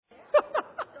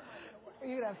Are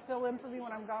you going to fill in for me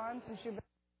when I'm gone since you've been...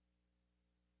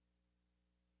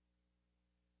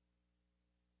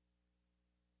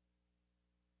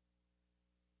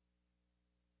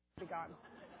 Be gone.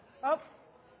 Oh,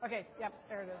 okay. Yep,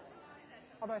 there it is.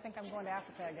 Although I think I'm going to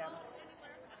Africa again.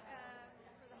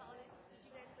 For the holidays, did you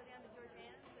guys go down to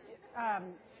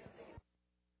Georgia?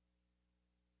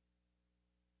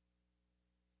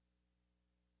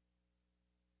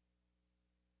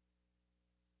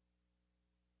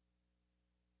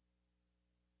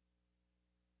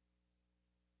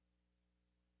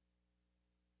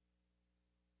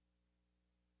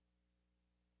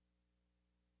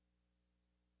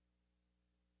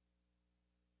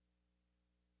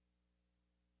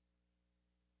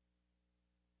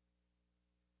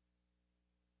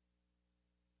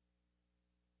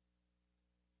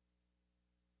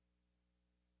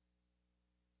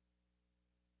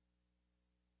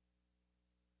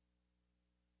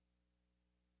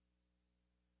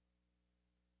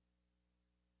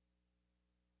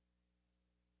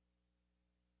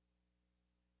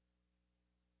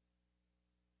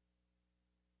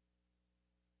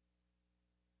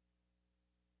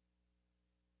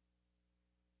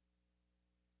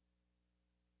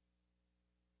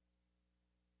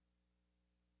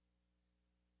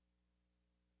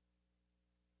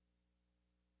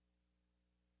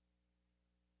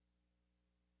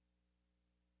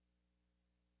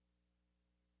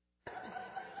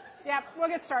 Yep, we'll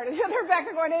get started. They're back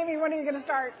and going, Amy, when are you going to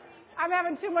start? I'm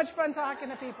having too much fun talking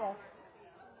to people.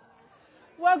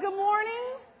 Well, good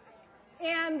morning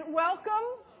and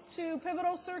welcome to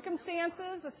Pivotal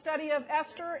Circumstances, a study of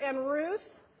Esther and Ruth.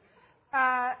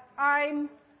 I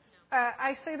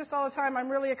say this all the time, I'm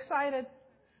really excited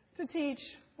to teach.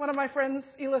 One of my friends,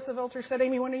 Elissa Vilter, said,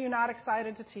 Amy, when are you not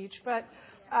excited to teach? But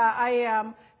I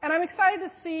am. And I'm excited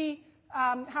to see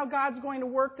how God's going to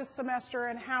work this semester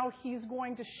and how He's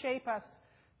going to shape us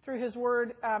through His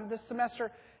Word this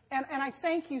semester. And I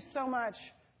thank you so much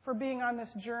for being on this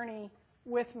journey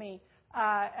with me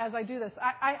as I do this.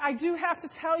 I do have to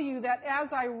tell you that as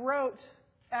I wrote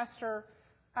Esther,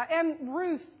 and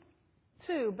Ruth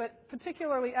too, but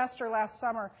particularly Esther last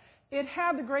summer, it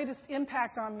had the greatest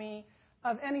impact on me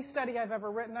of any study I've ever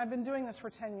written. I've been doing this for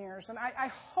 10 years, and I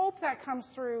hope that comes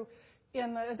through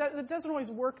it doesn't always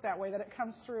work that way, that it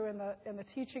comes through in the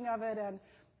teaching of it and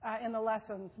in the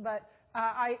lessons. But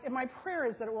my prayer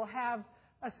is that it will have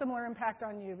a similar impact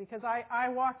on you, because I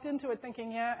walked into it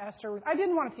thinking, yeah, Esther, I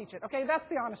didn't want to teach it. Okay, that's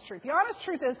the honest truth. The honest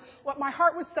truth is what my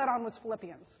heart was set on was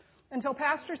Philippians. Until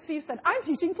Pastor Steve said, I'm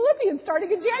teaching Philippians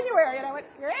starting in January. And I went,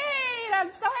 great,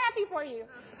 I'm so happy for you.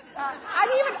 I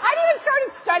didn't even started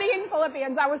studying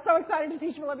Philippians. I was so excited to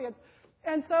teach Philippians.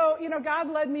 And so,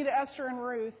 God led me to Esther and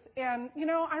Ruth. And,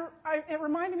 it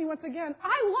reminded me once again,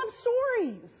 I love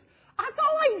stories. That's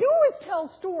all I do is tell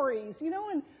stories,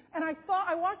 And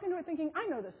I walked into it thinking, I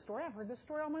know this story. I've heard this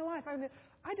story all my life.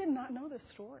 I did not know this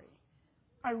story.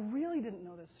 I really didn't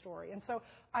know this story. And so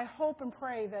I hope and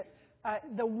pray that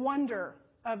the wonder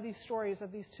of these stories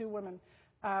of these two women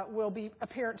will be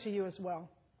apparent to you as well.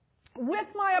 With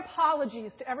my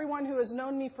apologies to everyone who has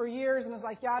known me for years and is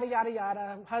like, yada, yada,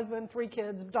 yada, husband, 3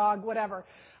 kids, dog, whatever.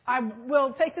 I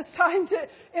will take this time to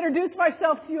introduce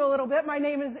myself to you a little bit. My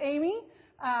name is Amy,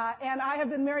 and I have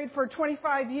been married for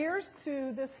 25 years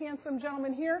to this handsome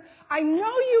gentleman here. I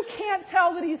know you can't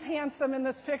tell that he's handsome in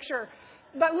this picture,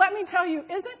 but let me tell you,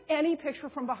 isn't any picture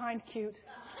from behind cute?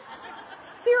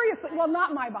 Seriously, well,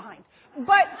 not my behind,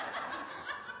 but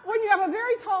when you have a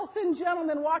very tall, thin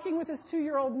gentleman walking with his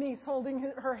 2-year-old niece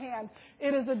holding her hand,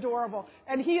 it is adorable.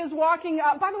 And he is walking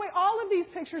up. By the way, all of these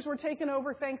pictures were taken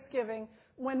over Thanksgiving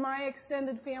when my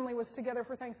extended family was together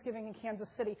for Thanksgiving in Kansas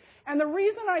City. And the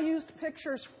reason I used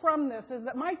pictures from this is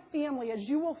that my family, as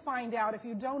you will find out if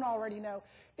you don't already know,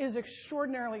 is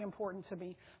extraordinarily important to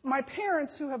me. My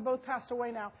parents, who have both passed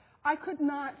away now, I could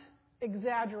not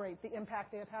exaggerate the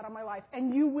impact they have had on my life.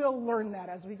 And you will learn that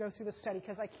as we go through the study,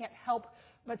 because I can't help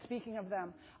but speaking of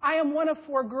them. I am one of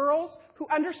 4 girls who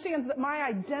understands that my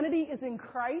identity is in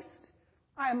Christ.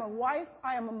 I am a wife,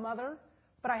 I am a mother,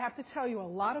 but I have to tell you, a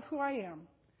lot of who I am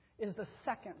is the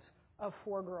second of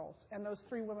 4 girls. And those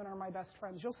 3 women are my best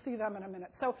friends. You'll see them in a minute.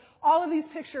 So all of these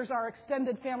pictures are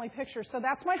extended family pictures. So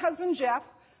that's my husband, Jeff.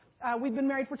 We've been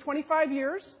married for 25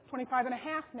 years, 25 and a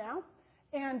half now.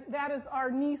 And that is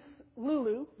our niece,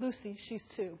 Lucy, she's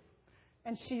 2.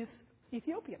 And she's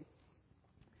Ethiopian.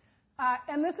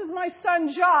 And this is my son,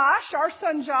 Josh, our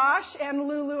son, Josh, and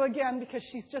Lulu again, because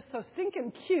she's just so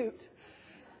stinking cute.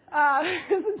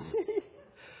 Isn't she?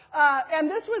 And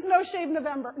this was No Shave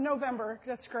November.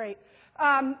 That's great.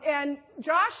 And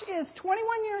Josh is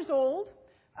 21 years old.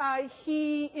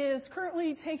 He is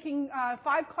currently taking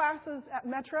 5 classes at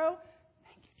Metro.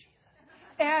 Thank you,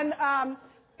 Jesus.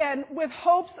 And with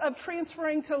hopes of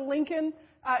transferring to Lincoln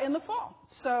in the fall.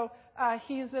 So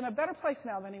he's in a better place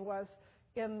now than he was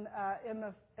in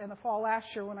the fall last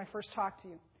year when I first talked to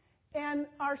you. And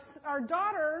our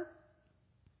daughter,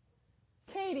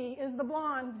 Katie, is the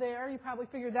blonde there. You probably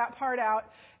figured that part out.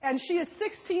 And she is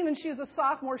 16 and she is a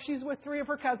sophomore. She's with 3 of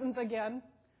her cousins again.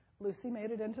 Lucy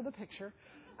made it into the picture.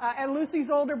 And Lucy's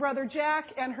older brother, Jack,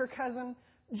 and her cousin,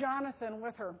 Jonathan,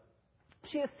 with her.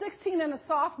 She is 16 and a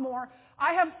sophomore.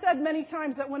 I have said many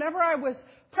times that whenever I was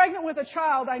pregnant with a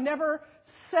child, I never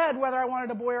said whether I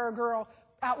wanted a boy or a girl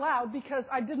out loud because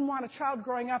I didn't want a child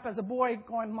growing up as a boy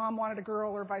going, Mom wanted a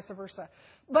girl, or vice versa.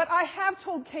 But I have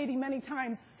told Katie many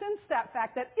times since that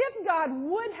fact that if God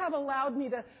would have allowed me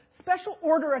to special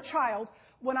order a child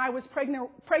when I was pregnant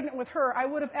with her, I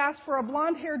would have asked for a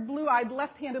blonde-haired, blue-eyed,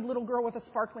 left-handed little girl with a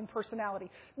sparkling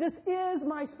personality. This is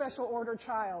my special order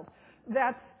child.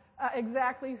 That's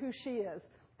exactly who she is.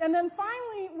 And then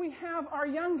finally, we have our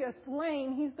youngest,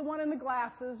 Lane. He's the one in the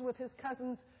glasses with his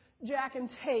cousins, Jack and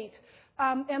Tate.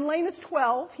 And Lane is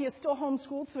 12. He is still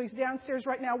homeschooled, so he's downstairs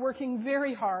right now working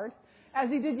very hard, as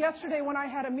he did yesterday when I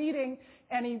had a meeting,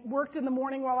 and he worked in the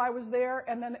morning while I was there.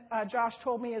 And then Josh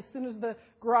told me as soon as the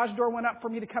garage door went up for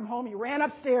me to come home, he ran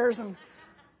upstairs and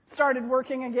started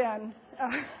working again.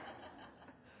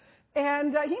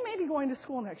 And he may be going to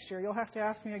school next year. You'll have to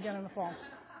ask me again in the fall.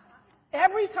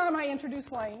 Every time I introduce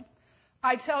Lane,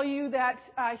 I tell you that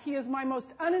he is my most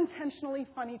unintentionally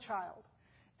funny child.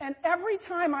 And every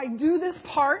time I do this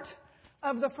part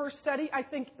of the first study, I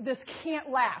think this can't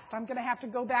last. I'm going to have to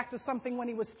go back to something when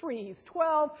he was 3. He's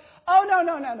 12. Oh,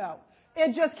 no.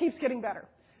 It just keeps getting better.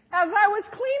 As I was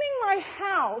cleaning my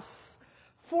house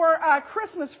for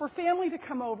Christmas for family to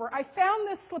come over, I found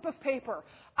this slip of paper.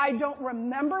 I don't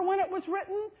remember when it was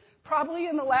written, probably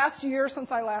in the last year since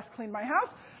I last cleaned my house.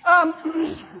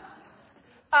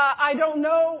 I don't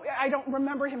know. I don't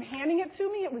remember him handing it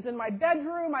to me. It was in my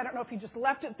bedroom. I don't know if he just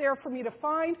left it there for me to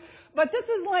find. But this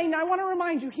is Lane. I want to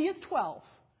remind you, he is 12.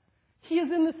 He is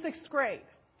in the 6th grade.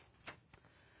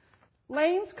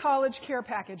 Lane's college care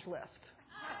package list.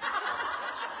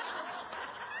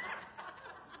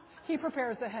 He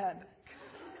prepares ahead.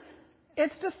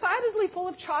 It's decidedly full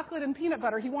of chocolate and peanut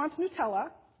butter. He wants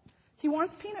Nutella. He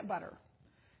wants peanut butter.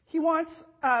 He wants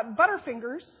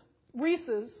Butterfingers,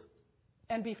 Reese's,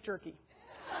 and beef jerky.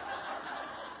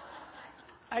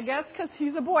 I guess because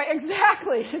he's a boy.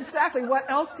 Exactly. What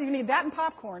else do you need? That and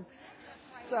popcorn.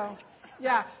 So,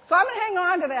 yeah. So I'm going to hang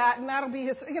on to that, and that'll be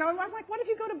his, I'm like, what if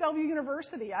you go to Bellevue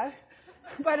University?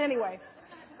 But anyway,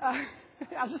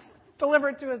 I'll just deliver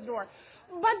it to his door.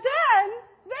 But then,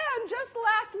 just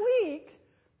last week,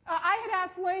 I had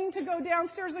asked Lane to go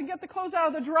downstairs and get the clothes out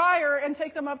of the dryer and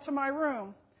take them up to my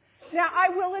room. Now, I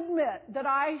will admit that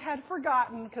I had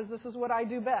forgotten, because this is what I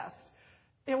do best.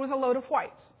 It was a load of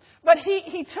whites. But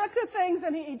he took the things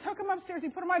and he took them upstairs, he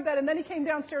put them on my bed, and then he came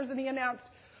downstairs and he announced,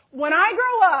 when I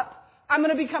grow up, I'm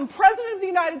going to become President of the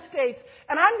United States,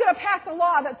 and I'm going to pass a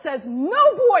law that says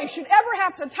no boy should ever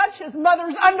have to touch his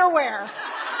mother's underwear.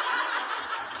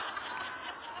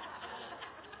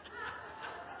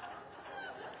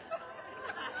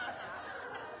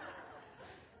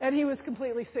 And he was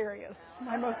completely serious.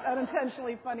 My most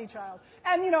unintentionally funny child.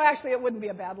 And, actually it wouldn't be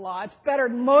a bad law. It's better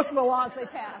than most of the laws they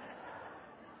pass.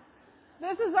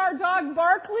 This is our dog,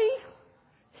 Barkley.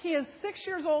 He is 6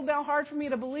 years old now, hard for me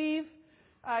to believe.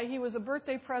 He was a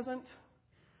birthday present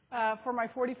for my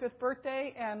 45th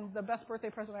birthday, and the best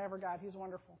birthday present I ever got. He's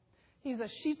wonderful. He's a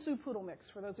Shih Tzu Poodle mix,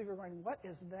 for those of you who are going, what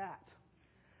is that?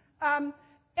 And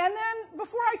then,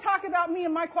 before I talk about me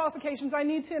and my qualifications, I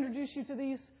need to introduce you to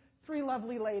these 3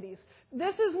 lovely ladies.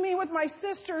 This is me with my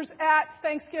sisters at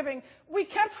Thanksgiving. We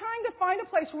kept trying to find a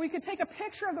place where we could take a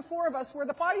picture of the 4 of us where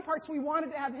the body parts we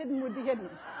wanted to have hidden would be hidden.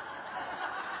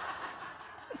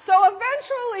 So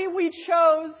eventually we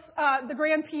chose the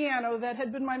grand piano that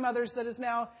had been my mother's that is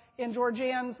now in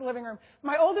Georgianne's living room.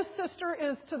 My oldest sister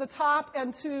is to the top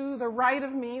and to the right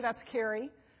of me. That's Carrie.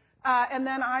 And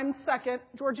then I'm second,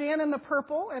 Georgianne in the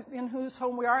purple, in whose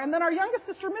home we are. And then our youngest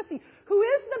sister, Missy, who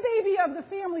is the baby of the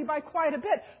family by quite a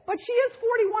bit. But she is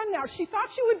 41 now. She thought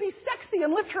she would be sexy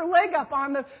and lift her leg up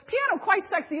on the piano. Quite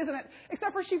sexy, isn't it?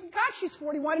 Except for she's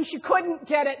 41 and she couldn't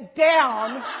get it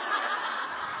down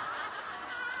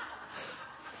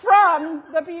from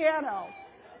the piano.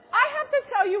 I have to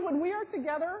tell you, when we are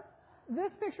together,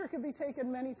 this picture could be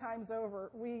taken many times over.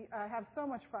 We have so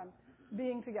much fun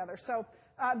being together. So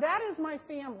that is my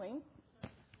family.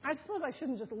 I suppose I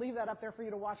shouldn't just leave that up there for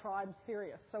you to watch while I'm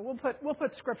serious. So we'll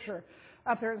put scripture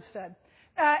up there instead.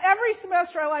 Every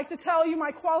semester I like to tell you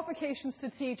my qualifications to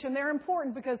teach, and they're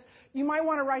important because you might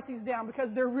want to write these down because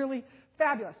they're really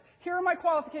fabulous. Here are my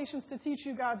qualifications to teach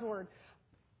you God's Word.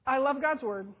 I love God's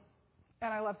Word,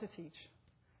 and I love to teach.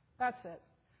 That's it.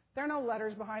 There are no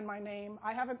letters behind my name.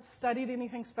 I haven't studied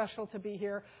anything special to be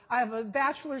here. I have a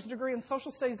bachelor's degree in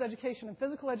social studies education and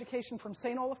physical education from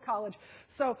St. Olaf College.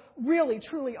 So really,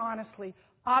 truly, honestly,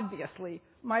 obviously,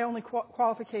 my only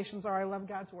qualifications are I love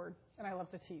God's Word and I love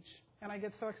to teach. And I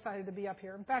get so excited to be up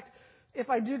here. In fact, if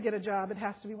I do get a job, it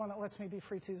has to be one that lets me be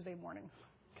free Tuesday mornings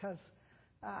because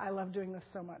I love doing this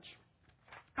so much.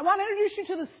 I want to introduce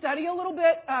you to the study a little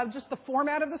bit, just the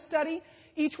format of the study.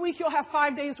 Each week you'll have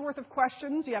 5 days worth of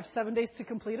questions. You have 7 days to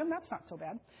complete them. That's not so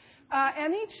bad.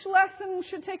 And each lesson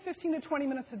should take 15 to 20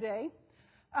 minutes a day.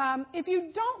 If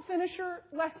you don't finish your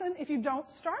lesson, if you don't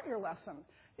start your lesson,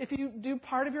 if you do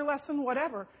part of your lesson,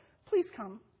 whatever, please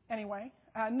come anyway.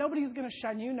 Nobody's going to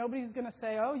shun you. Nobody's going to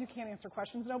say, oh, you can't answer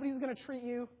questions. Nobody's going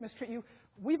to mistreat you.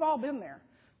 We've all been there.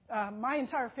 My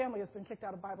entire family has been kicked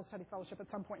out of Bible study fellowship at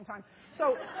some point in time.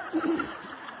 So,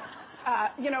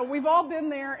 we've all been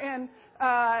there, and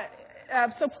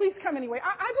so please come anyway.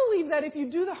 I believe that if you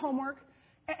do the homework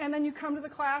and then you come to the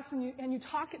class and you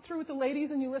talk it through with the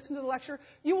ladies and you listen to the lecture,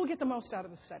 you will get the most out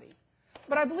of the study.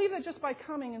 But I believe that just by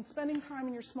coming and spending time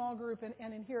in your small group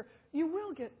and in here, you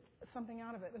will get something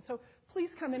out of it. And so please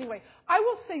come anyway. I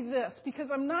will say this, because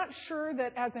I'm not sure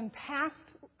that as in past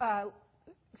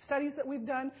studies that we've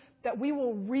done, that we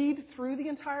will read through the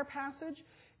entire passage.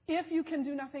 If you can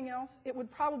do nothing else, it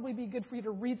would probably be good for you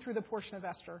to read through the portion of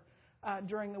Esther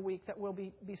during the week that we'll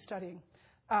be studying,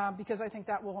 because I think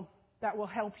that will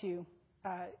help you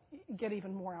get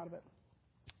even more out of it.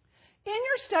 In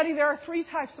your study, there are 3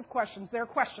 types of questions. There are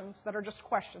questions that are just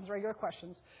questions, regular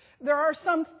questions. There are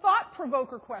some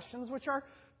thought-provoker questions, which are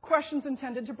questions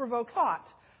intended to provoke thought.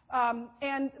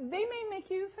 And they may make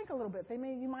you think a little bit.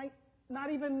 You might not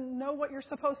even know what you're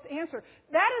supposed to answer.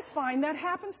 That is fine. That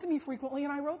happens to me frequently,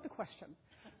 and I wrote the question.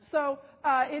 So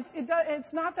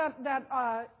it's not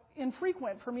that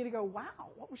infrequent for me to go, wow,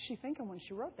 what was she thinking when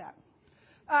she wrote that?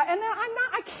 And then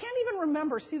I can't even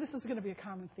remember. See, this is going to be a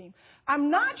common theme. I'm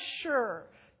not sure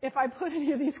if I put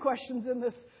any of these questions in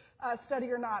this study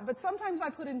or not, but sometimes I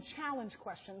put in challenge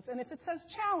questions. And if it says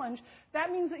challenge,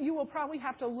 that means that you will probably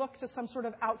have to look to some sort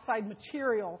of outside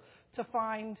material to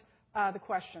find the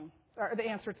question, or the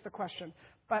answer to the question.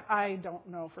 But I don't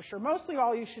know for sure. Mostly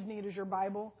all you should need is your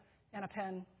Bible and a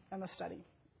pen and the study.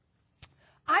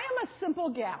 I am a simple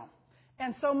gal.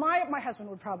 And so my husband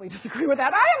would probably disagree with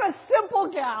that. I am a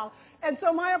simple gal. And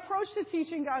so my approach to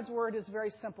teaching God's Word is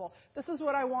very simple. This is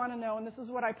what I want to know, and this is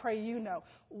what I pray you know.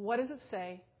 What does it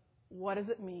say? What does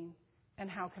it mean? And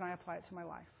how can I apply it to my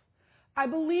life? I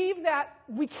believe that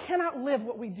we cannot live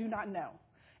what we do not know.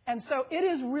 And so it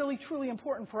is really, truly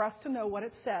important for us to know what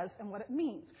it says and what it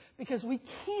means, because we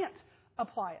can't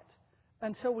apply it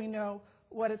until we know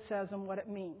what it says and what it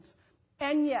means.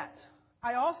 And yet,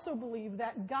 I also believe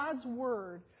that God's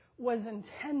Word was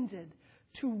intended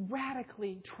to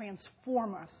radically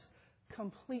transform us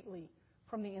completely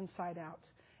from the inside out.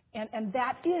 And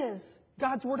that is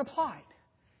God's Word applied,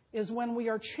 is when we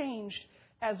are changed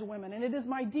as women. And it is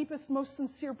my deepest, most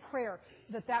sincere prayer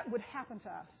that that would happen to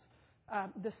us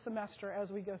this semester as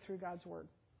we go through God's Word.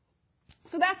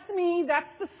 So that's me.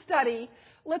 That's the study.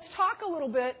 Let's talk a little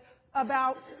bit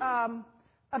about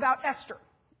Esther.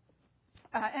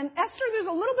 And Esther, there's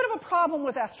a little bit of a problem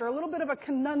with Esther, a little bit of a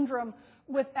conundrum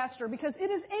with Esther, because it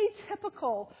is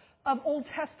atypical of Old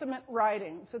Testament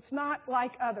writings. It's not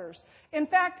like others. In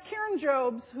fact, Karen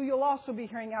Jobes, who you'll also be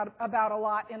hearing about a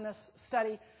lot in this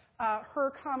study,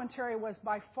 her commentary was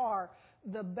by far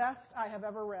the best I have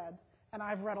ever read, and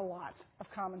I've read a lot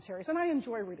of commentaries, and I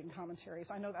enjoy reading commentaries.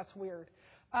 I know that's weird.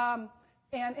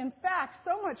 And in fact,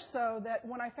 so much so that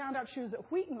when I found out she was at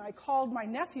Wheaton, I called my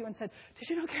nephew and said, "Did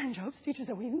you know Karen Jobes teaches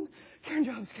at Wheaton?" Karen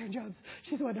Jobes,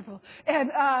 she's wonderful. And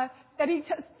he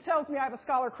tells me I have a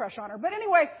scholar crush on her. But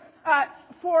anyway,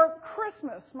 for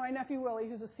Christmas, my nephew Willie,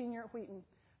 who's a senior at Wheaton,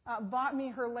 bought me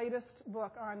her latest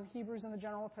book on Hebrews and the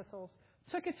General Epistles,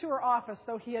 took it to her office,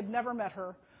 though he had never met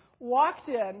her, walked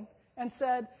in and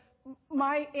said,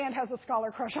 "My aunt has a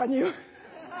scholar crush on you.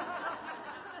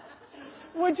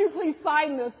 Would you please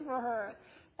sign this for her?"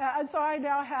 And so I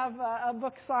now have a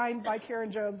book signed by Karen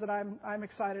Jobes, and I'm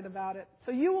excited about it.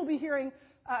 So you will be hearing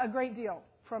a great deal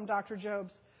from Dr.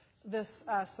 Jobes this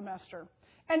semester.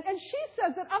 And she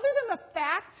says that other than the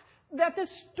fact that this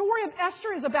story of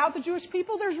Esther is about the Jewish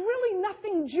people, there's really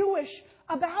nothing Jewish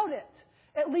about it,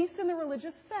 at least in the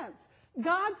religious sense.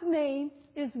 God's name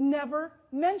is never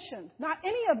mentioned. Not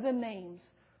any of the names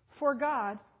for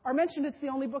God are mentioned. It's the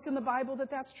only book in the Bible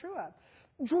that's true of.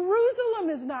 Jerusalem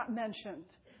is not mentioned.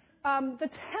 The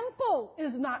temple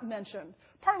is not mentioned,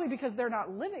 partly because they're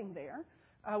not living there.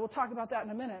 We'll talk about that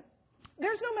in a minute.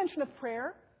 There's no mention of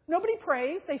prayer. Nobody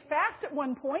prays. They fast at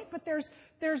one point, but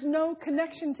there's no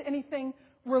connection to anything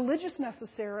religious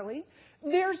necessarily.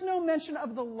 There's no mention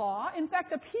of the law. In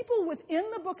fact, the people within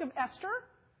the book of Esther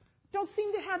don't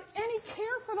seem to have any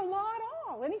care for the law at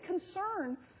all, any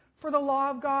concern for the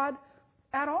law of God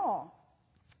at all.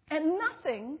 And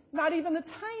nothing, not even the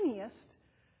tiniest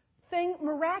thing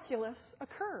miraculous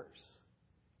occurs.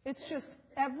 It's just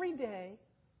everyday,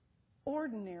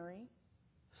 ordinary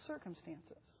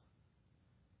circumstances.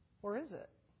 Or is it?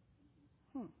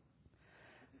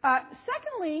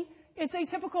 Secondly, it's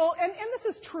atypical, and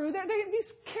this is true.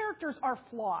 These characters are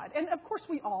flawed. And of course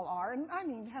we all are. And I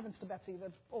mean, heavens to Betsy,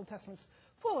 the Old Testament's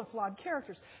full of flawed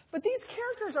characters. But these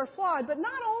characters are flawed, but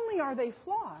not only are they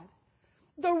flawed,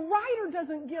 the writer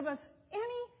doesn't give us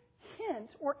any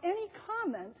hint or any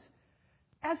comment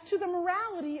as to the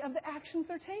morality of the actions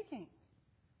they're taking.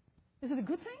 Is it a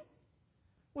good thing?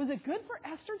 Was it good for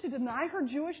Esther to deny her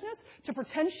Jewishness, to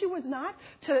pretend she was not,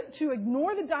 to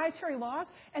ignore the dietary laws,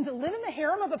 and to live in the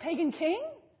harem of a pagan king?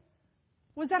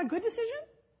 Was that a good decision?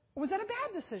 Or was that a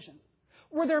bad decision?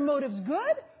 Were their motives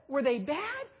good? Were they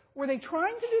bad? Were they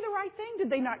trying to do the right thing? Did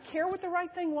they not care what the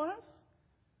right thing was?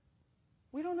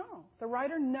 We don't know. The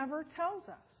writer never tells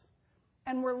us.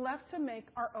 And we're left to make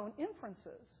our own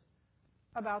inferences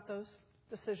about those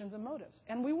decisions and motives.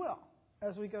 And we will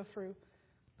as we go through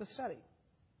the study.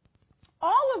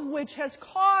 All of which has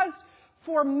caused,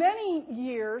 for many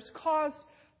years,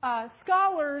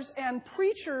 scholars and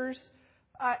preachers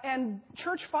and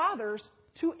church fathers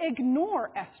to ignore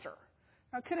Esther.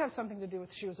 Now, it could have something to do with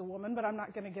she was a woman, but I'm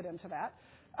not going to get into that.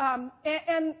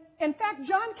 And in fact,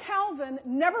 John Calvin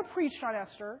never preached on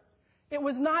Esther. It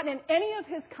was not in any of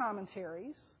his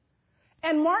commentaries.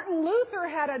 And Martin Luther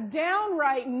had a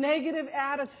downright negative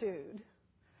attitude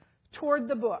toward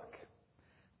the book.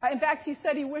 In fact, he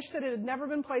said he wished that it had never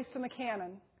been placed in the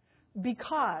canon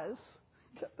because,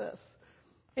 get this,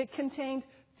 it contained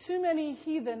too many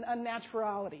heathen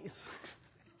unnaturalities.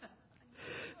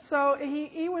 So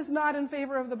he was not in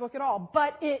favor of the book at all.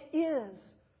 But it is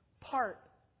part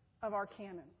of our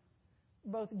canon,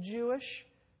 both Jewish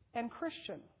and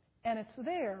Christian. And it's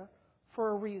there for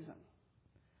a reason.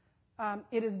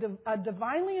 It is a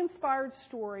divinely inspired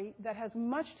story that has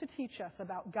much to teach us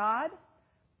about God,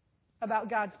 about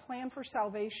God's plan for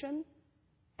salvation,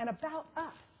 and about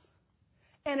us.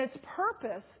 And its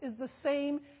purpose is the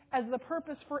same as the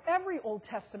purpose for every Old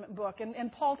Testament book.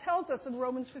 And Paul tells us in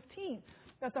Romans 15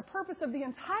 that the purpose of the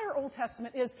entire Old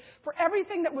Testament is for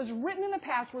everything that was written in the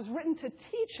past was written to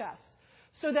teach us,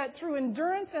 so that through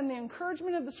endurance and the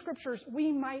encouragement of the Scriptures,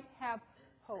 we might have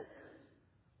hope.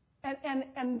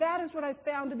 And that is what I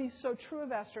found to be so true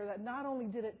of Esther, that not only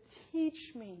did it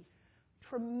teach me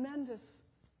tremendous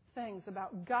things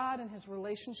about God and His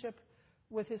relationship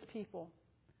with His people,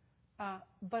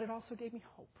 but it also gave me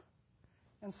hope.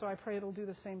 And so I pray it'll do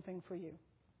the same thing for you.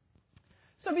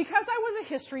 So because I was a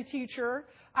history teacher,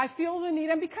 I feel the need,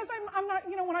 and because I'm not,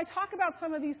 when I talk about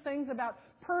some of these things about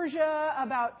Persia,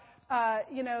 about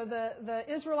the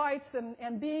Israelites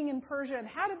and being in Persia and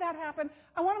how did that happen,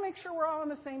 I want to make sure we're all on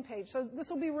the same page. So this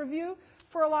will be review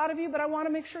for a lot of you, but I want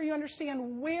to make sure you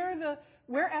understand where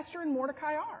Esther and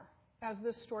Mordecai are as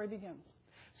this story begins.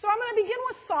 So I'm going to begin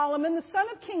with Solomon, the son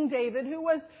of King David, who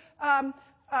was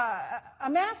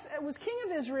king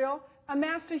of Israel,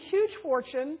 amassed a huge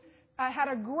fortune, had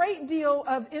a great deal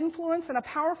of influence and a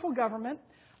powerful government.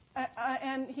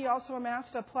 And he also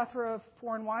amassed a plethora of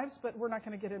foreign wives, but we're not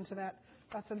going to get into that.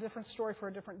 That's a different story for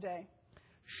a different day.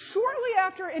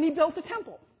 And he built a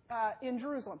temple in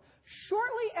Jerusalem.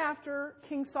 Shortly after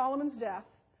King Solomon's death,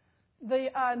 the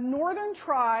northern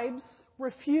tribes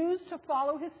refused to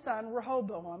follow his son,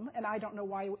 Rehoboam, and I don't know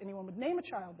why anyone would name a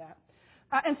child that.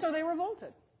 And so they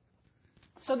revolted.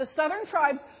 So the southern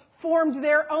tribes formed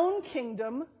their own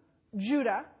kingdom,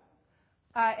 Judah,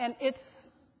 and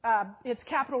its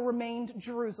capital remained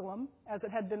Jerusalem, as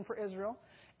it had been for Israel.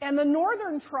 And the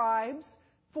northern tribes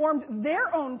formed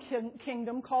their own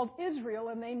kingdom called Israel,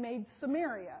 and they made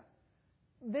Samaria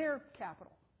their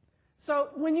capital. So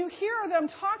when you hear them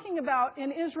talking about,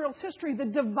 in Israel's history, the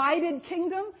divided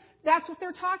kingdom, that's what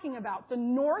they're talking about. The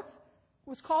north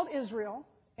was called Israel,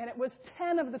 and it was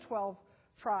 10 of the 12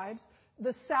 tribes.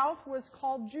 The south was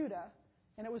called Judah,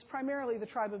 and it was primarily the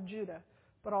tribe of Judah,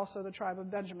 but also the tribe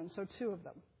of Benjamin, so 2 of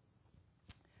them.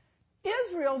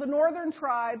 Israel, the northern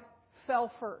tribe,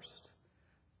 fell first.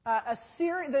 The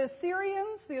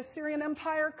Assyrians, the Assyrian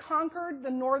Empire, conquered the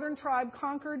northern tribe,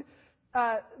 conquered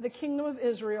the kingdom of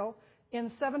Israel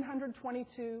in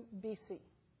 722 BC.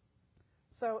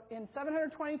 So in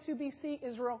 722 BC,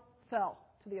 Israel fell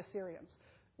to the Assyrians.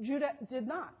 Judah did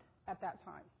not at that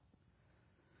time.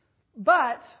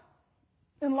 But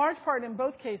in large part, in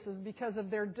both cases, because of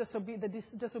their the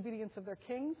disobedience of their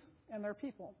kings and their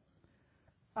people,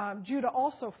 Judah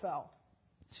also fell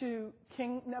to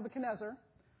King Nebuchadnezzar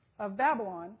of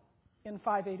Babylon in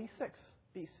 586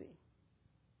 BC.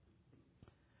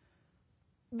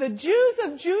 The Jews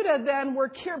of Judah then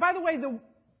were by the way, the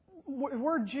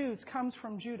word Jews comes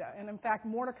from Judah, and in fact,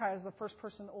 Mordecai is the first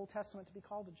person in the Old Testament to be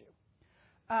called a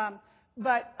Jew.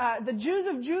 But the Jews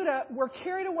of Judah were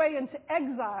carried away into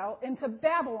exile into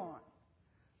Babylon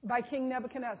by King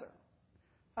Nebuchadnezzar.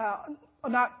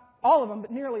 Not all of them,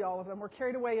 but nearly all of them were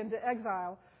carried away into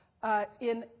exile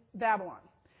in Babylon.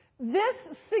 This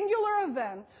singular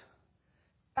event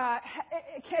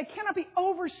cannot be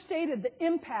overstated, the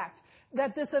impact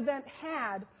that this event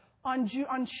had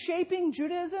on shaping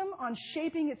Judaism, on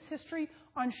shaping its history,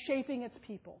 on shaping its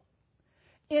people.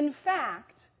 In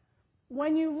fact,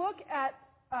 when you look at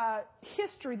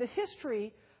history, the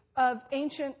history of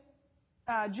ancient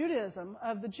Judaism,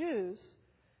 of the Jews,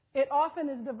 it often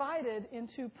is divided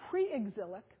into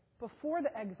pre-exilic, before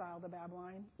the exile to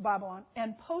Babylon,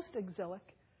 and post-exilic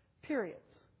periods.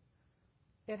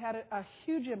 It had a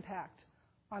huge impact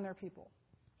on their people.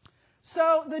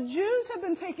 So the Jews have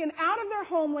been taken out of their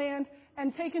homeland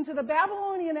and taken to the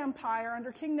Babylonian Empire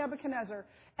under King Nebuchadnezzar.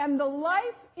 And the life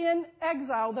in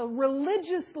exile, the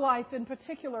religious life in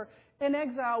particular in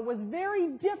exile, was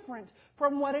very different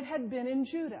from what it had been in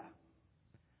Judah.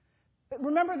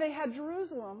 Remember, they had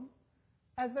Jerusalem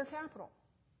as their capital.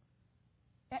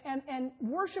 And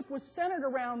worship was centered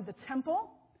around the temple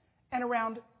and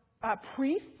around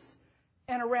priests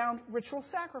and around ritual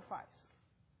sacrifice.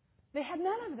 They had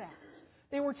none of that.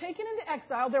 They were taken into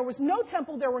exile. There was no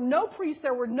temple. There were no priests.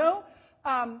 There were no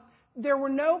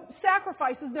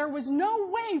sacrifices. There was no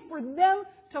way for them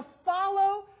to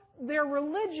follow their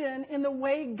religion in the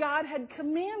way God had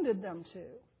commanded them to.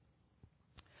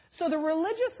 So the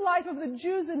religious life of the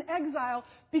Jews in exile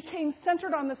became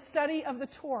centered on the study of the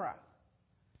Torah,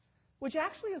 which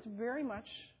actually is very much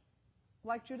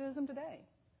like Judaism today.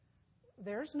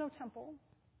 There's no temple.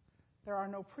 There are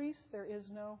no priests. There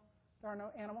are no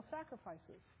animal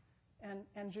sacrifices.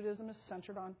 And Judaism is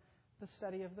centered on the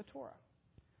study of the Torah.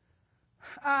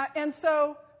 And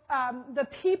so the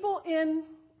people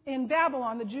in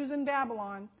Babylon, the Jews in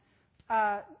Babylon,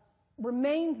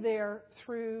 remained there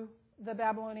through the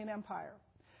Babylonian Empire.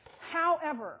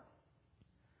 However,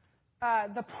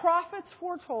 the prophets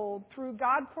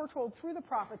God foretold through the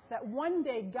prophets that one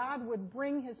day God would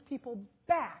bring his people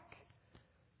back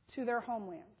to their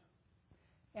homeland.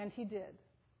 And he did.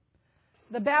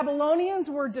 The Babylonians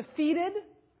were defeated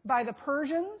by the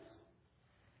Persians,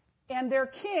 and their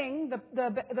king,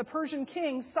 the Persian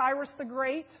king, Cyrus the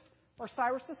Great, or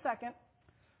Cyrus II,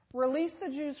 released the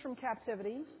Jews from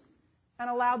captivity and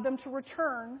allowed them to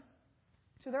return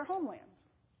to their homeland.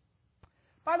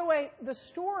 By the way, the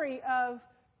story of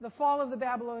the fall of the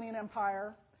Babylonian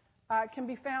Empire can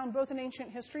be found both in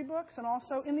ancient history books and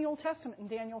also in the Old Testament in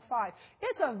Daniel 5.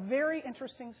 It's a very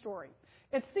interesting story.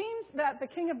 It seems that the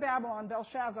king of Babylon,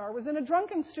 Belshazzar, was in a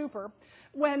drunken stupor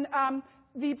when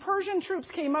the Persian troops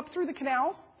came up through the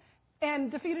canals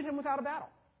and defeated him without a battle.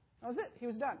 That was it. He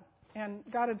was done. And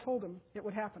God had told him it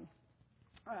would happen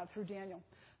through Daniel.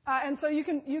 And so you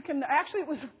can actually, it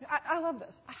was, I love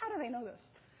this. How do they know this?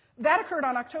 That occurred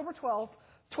on October 12th,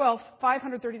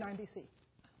 539 BC.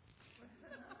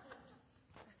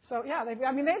 So, yeah, they've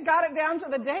got it down to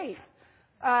the date.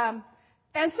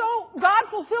 And so God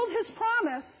fulfilled his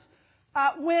promise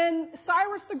when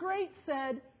Cyrus the Great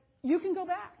said, you can go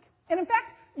back. And in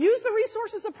fact, use the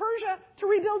resources of Persia to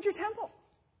rebuild your temple.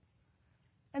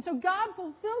 And so God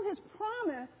fulfilled his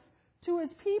promise to his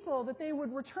people that they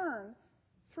would return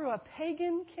through a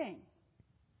pagan king.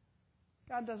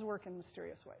 God does work in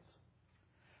mysterious ways.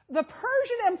 The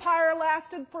Persian Empire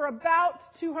lasted for about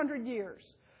 200 years,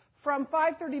 from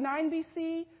 539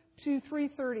 BC to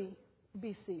 330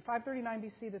 BC. 539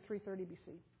 BC to 330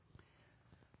 BC.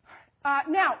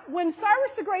 Now, when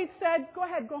Cyrus the Great said, go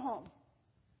ahead, go home,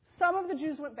 some of the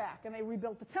Jews went back, and they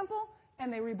rebuilt the temple,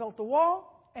 and they rebuilt the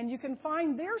wall, and you can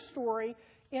find their story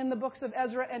in the books of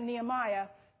Ezra and Nehemiah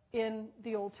in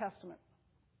the Old Testament.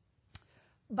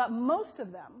 But most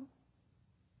of them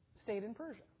stayed in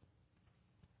Persia.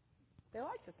 They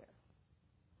liked it there.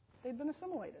 They'd been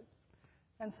assimilated.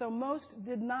 And so most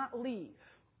did not leave.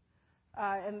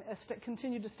 and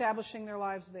continued establishing their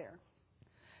lives there.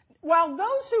 While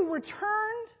those who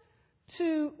returned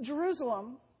to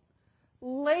Jerusalem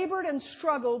labored and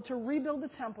struggled to rebuild the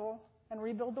temple and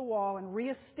rebuild the wall and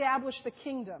reestablish the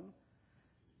kingdom,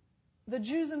 the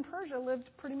Jews in Persia lived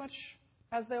pretty much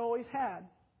as they always had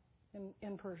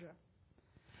in Persia.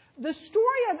 The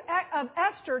story of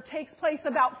Esther takes place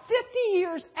about 50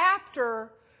 years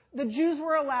after the Jews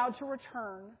were allowed to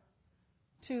return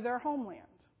to their homeland.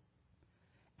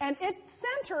 And it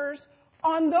centers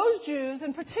on those Jews,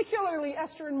 and particularly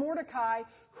Esther and Mordecai,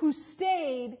 who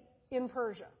stayed in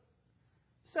Persia.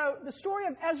 So the story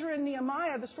of Ezra and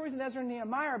Nehemiah, the stories of Ezra and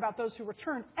Nehemiah are about those who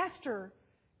returned. Esther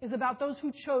is about those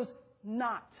who chose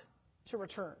not to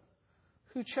return,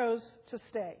 who chose to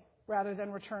stay rather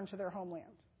than return to their homeland.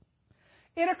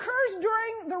 It occurs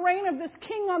during the reign of this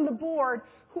king on the board,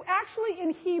 who actually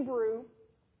in Hebrew,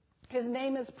 his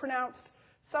name is pronounced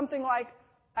something like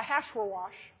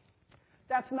Ahasuerus.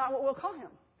 That's not what we'll call him.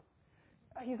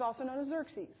 He's also known as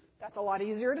Xerxes. That's a lot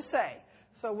easier to say.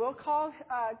 So we'll call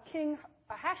King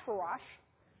Ahasuerus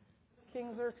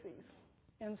King Xerxes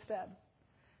instead.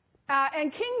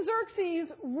 And King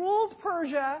Xerxes ruled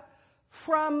Persia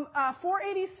from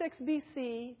 486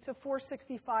 BC to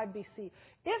 465 BC.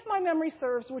 If my memory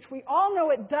serves, which we all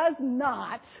know it does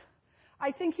not,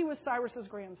 I think he was Cyrus's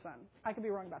grandson. I could be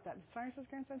wrong about that. Cyrus's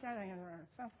grandson?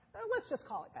 Let's just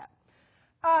call it that.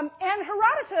 And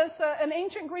Herodotus, an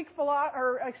ancient Greek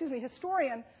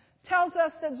historian, tells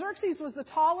us that Xerxes was the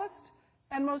tallest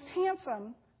and most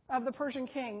handsome of the Persian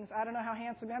kings. I don't know how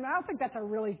handsome. I don't think that's a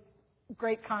really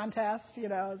great contest.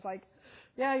 It's like,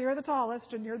 yeah, you're the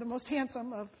tallest and you're the most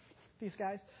handsome of these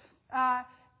guys.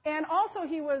 And also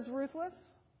he was ruthless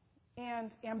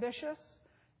and ambitious,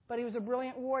 but he was a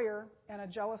brilliant warrior and a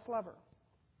jealous lover.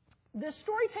 This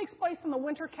story takes place in the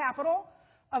winter capital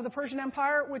of the Persian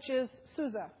Empire, which is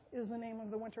Susa, is the name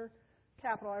of the winter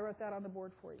capital. I wrote that on the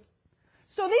board for you.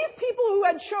 So these people who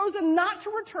had chosen not to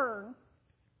return,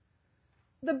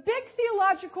 the big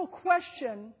theological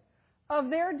question of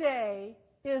their day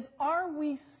is, are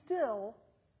we still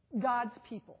God's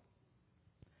people?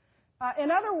 In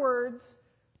other words,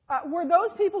 were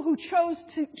those people who chose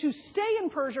to stay in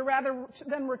Persia rather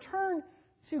than return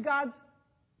to God's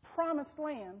promised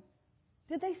land,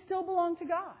 did they still belong to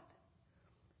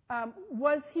God?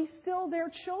 Was he still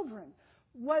their children?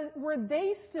 Were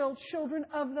they still children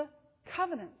of the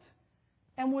covenant?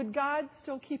 And would God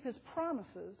still keep his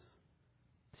promises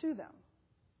to them?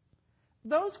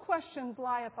 Those questions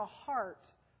lie at the heart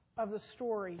of the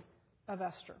story of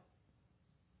Esther.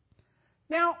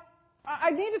 Now,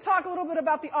 I need to talk a little bit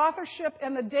about the authorship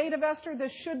and the date of Esther.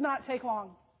 This should not take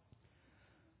long.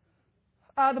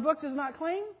 The book does not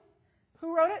claim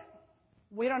who wrote it.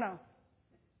 We don't know.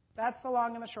 That's the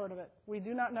long and the short of it. We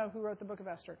do not know who wrote the book of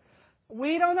Esther.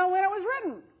 We don't know when it was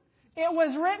written. It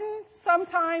was written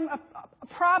sometime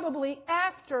probably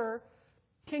after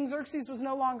King Xerxes was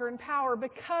no longer in power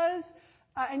because,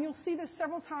 and you'll see this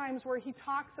several times where he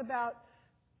talks about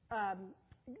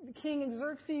King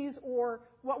Xerxes or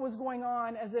what was going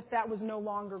on as if that was no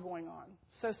longer going on.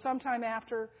 So sometime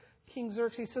after King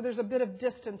Xerxes, so there's a bit of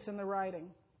distance in the writing.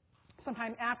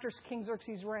 Sometime after King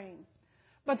Xerxes' reign.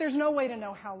 But there's no way to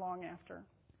know how long after.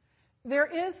 There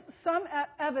is some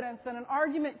evidence and an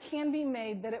argument can be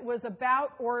made that it was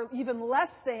about or even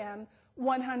less than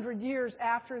 100 years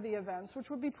after the events, which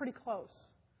would be pretty close.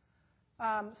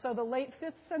 So the late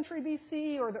 5th century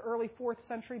BC or the early 4th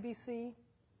century BC.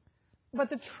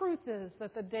 But the truth is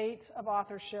that the date of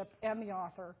authorship and the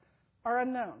author are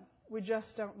unknown. We just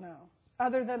don't know.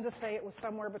 Other than to say it was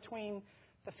somewhere between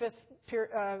the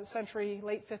 5th century,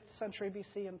 late 5th century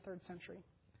BC and 3rd century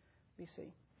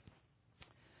BC.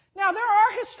 Now, there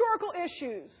are historical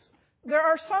issues. There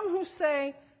are some who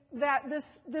say that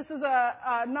this is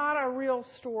not a real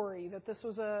story, that this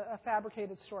was a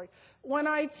fabricated story. When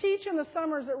I teach in the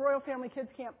summers at Royal Family Kids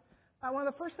Camp, one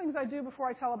of the first things I do before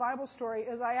I tell a Bible story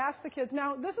is I ask the kids,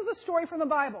 now, this is a story from the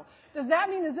Bible. Does that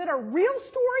mean, is it a real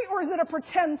story or is it a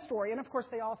pretend story? And of course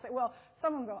they all say, well,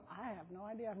 some of them go, I have no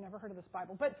idea, I've never heard of this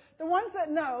Bible. But the ones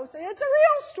that know say, it's a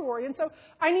real story. And so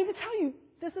I need to tell you,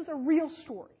 this is a real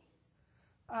story.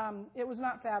 It was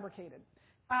not fabricated.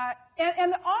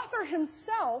 And the author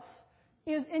himself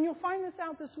is, and you'll find this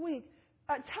out this week,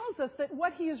 tells us that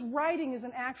what he is writing is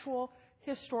an actual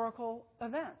historical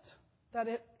event, that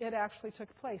it actually took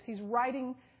place. He's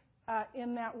writing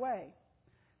in that way.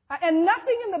 And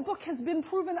nothing in the book has been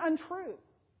proven untrue.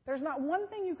 There's not one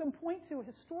thing you can point to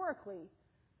historically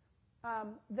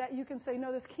that you can say,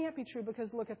 no, this can't be true because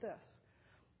look at this.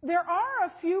 There are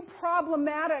a few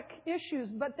problematic issues,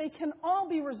 but they can all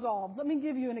be resolved. Let me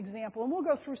give you an example, and we'll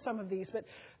go through some of these. But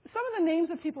some of the names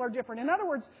of people are different. In other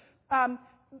words,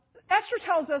 Esther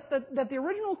tells us that the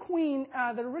original queen,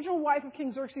 the original wife of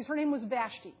King Xerxes, her name was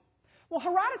Vashti. Well,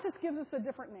 Herodotus gives us a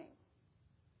different name.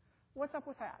 What's up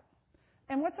with that?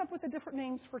 And what's up with the different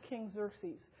names for King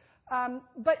Xerxes?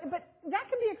 But that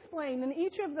can be explained, and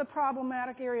each of the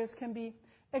problematic areas can be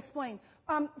explained.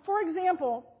 For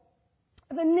example,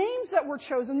 the names that were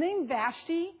chosen, the name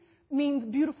Vashti means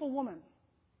beautiful woman.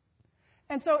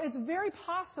 And so it's very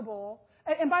possible,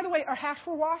 and by the way,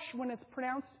 Ahasuerus, when it's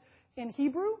pronounced in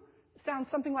Hebrew, sounds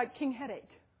something like King Headache.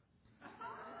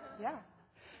 Yeah.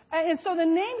 And so the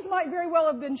names might very well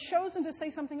have been chosen to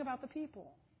say something about the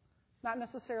people, not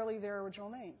necessarily their original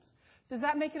names. Does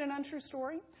that make it an untrue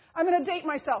story? I'm going to date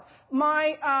myself.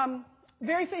 My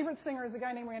very favorite singer is a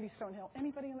guy named Randy Stonehill.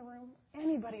 Anybody in the room?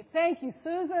 Anybody? Thank you,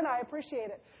 Susan. I appreciate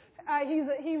it.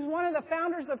 He's one of the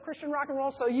founders of Christian rock and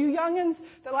roll. So you youngins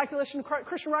that like to listen to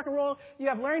Christian rock and roll, you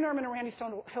have Larry Norman and Randy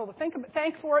Stonehill to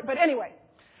thank for it. But anyway,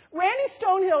 Randy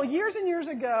Stonehill, years and years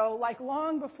ago, like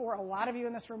long before a lot of you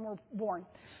in this room were born,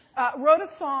 wrote a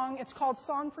song. It's called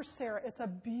Song for Sarah. It's a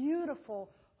beautiful,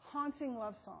 haunting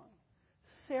love song.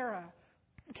 Sarah,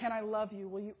 can I love you?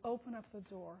 Will you open up the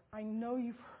door? I know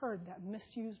you've heard that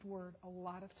misused word a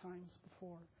lot of times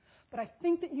before, but I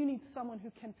think that you need someone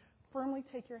who can firmly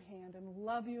take your hand and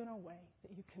love you in a way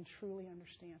that you can truly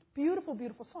understand. Beautiful,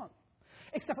 beautiful song.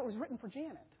 Except it was written for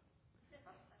Janet.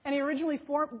 And he originally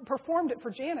performed it for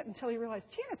Janet until he realized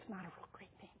Janet's not a real great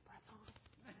name for a song.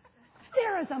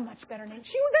 Sarah's a much better name.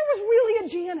 There was really a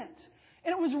Janet.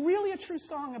 And it was really a true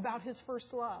song about his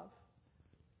first love.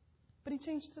 But he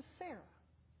changed it to Sarah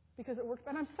because it worked.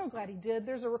 And I'm so glad he did.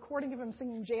 There's a recording of him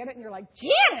singing Janet, and you're like,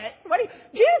 Janet?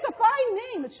 Janet's a fine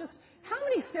name. It's just, how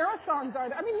many Sarah songs are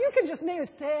there? I mean, you can just name it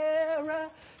Sarah.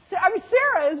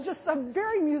 Sarah is just a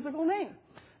very musical name.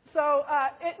 So,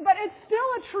 but it's still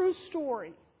a true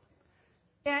story.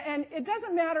 And it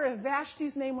doesn't matter if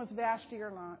Vashti's name was Vashti or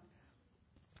not.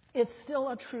 It's still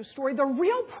a true story. The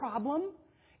real problem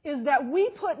is that we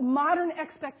put modern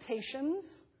expectations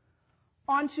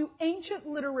onto ancient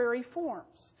literary forms.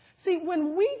 See,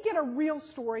 when we get a real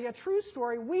story, a true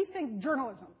story, we think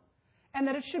journalism, and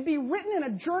that it should be written in a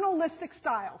journalistic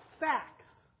style, facts.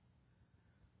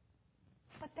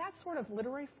 But that sort of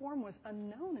literary form was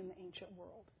unknown in the ancient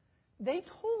world. They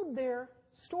told their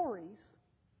stories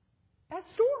as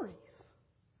stories.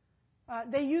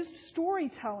 They used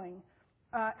storytelling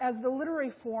as the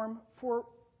literary form for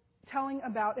telling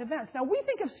about events. Now, we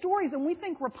think of stories and we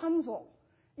think Rapunzel,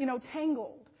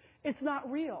 Tangled. It's not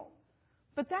real.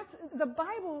 But that's the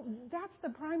Bible, that's the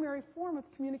primary form of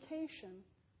communication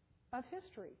of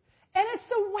history. And it's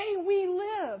the way we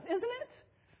live, isn't it?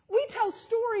 We tell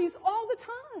stories all the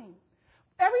time.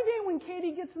 Every day when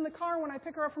Katie gets in the car, when I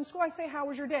pick her up from school, I say, how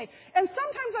was your day? And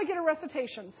sometimes I get a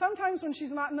recitation. Sometimes when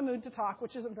she's not in the mood to talk,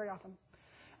 which isn't very often.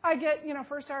 I get,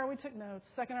 first hour we took notes,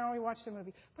 second hour we watched a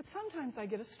movie. But sometimes I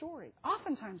get a story.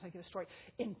 Oftentimes I get a story.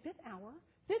 In fifth hour,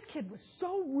 this kid was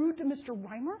so rude to Mr.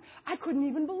 Reimer, I couldn't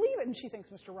even believe it. And she thinks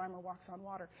Mr. Reimer walks on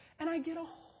water. And I get a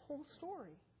whole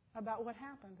story about what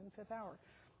happened in fifth hour.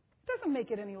 It doesn't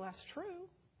make it any less true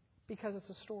because it's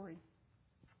a story.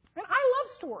 And I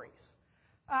love stories.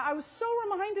 I was so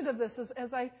reminded of this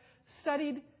as I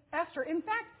studied Esther. In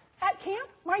fact, at camp,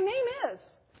 my name is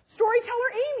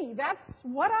Storyteller Amy. That's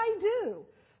what I do.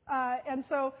 And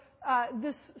so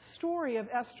this story of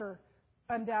Esther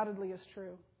undoubtedly is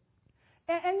true.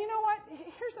 And you know what?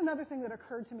 Here's another thing that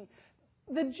occurred to me.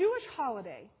 The Jewish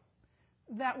holiday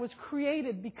that was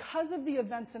created because of the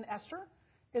events in Esther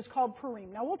is called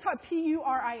Purim. Now, we'll talk Purim.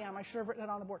 I should have written it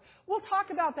on the board. We'll talk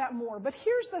about that more. But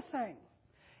here's the thing.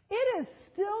 It is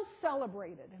still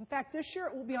celebrated. In fact, this year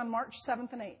it will be on March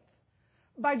 7th and 8th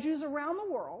by Jews around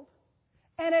the world.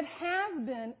 And it has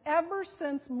been ever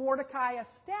since Mordecai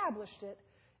established it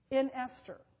in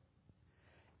Esther.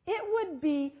 It would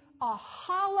be a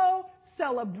hollow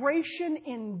celebration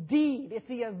indeed if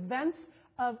the events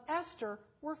of Esther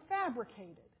were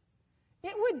fabricated.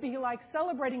 It would be like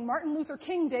celebrating Martin Luther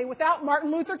King Day without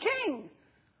Martin Luther King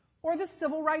or the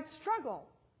civil rights struggle.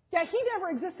 Yeah, he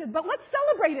never existed, but let's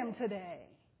celebrate him today.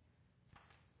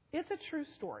 It's a true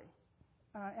story,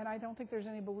 and I don't think there's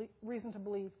any reason to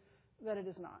believe that it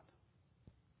is not.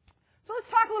 So let's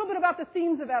talk a little bit about the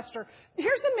themes of Esther.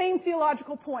 Here's the main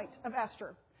theological point of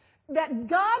Esther. That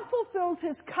God fulfills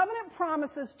His covenant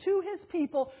promises to His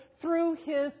people through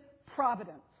His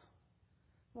providence.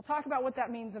 We'll talk about what that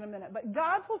means in a minute. But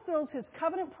God fulfills His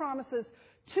covenant promises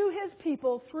to His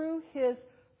people through His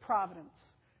providence.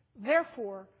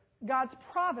 Therefore, God's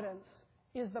providence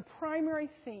is the primary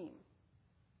theme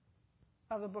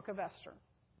of the book of Esther.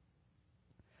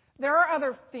 There are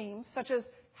other themes, such as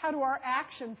how do our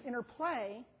actions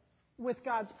interplay with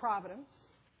God's providence?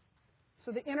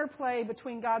 So the interplay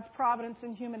between God's providence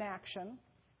and human action.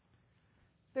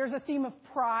 There's a theme of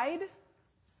pride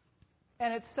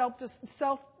and its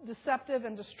self-deceptive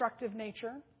and destructive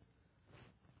nature.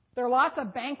 There are lots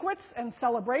of banquets and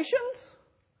celebrations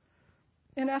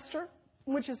in Esther,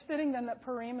 which is fitting then that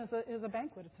Purim is a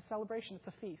banquet. It's a celebration. It's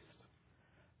a feast.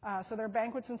 So there are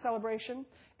banquets and celebration.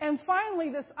 And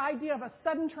finally, this idea of a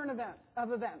sudden turn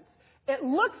of events. It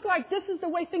looks like this is the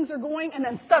way things are going, and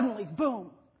then suddenly,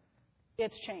 boom,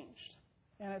 it's changed.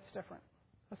 And it's different.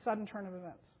 A sudden turn of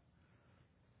events.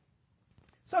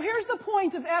 So here's the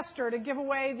point of Esther, to give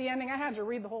away the ending. I had to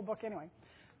read the whole book anyway.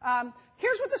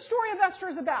 Here's what the story of Esther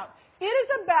is about. It is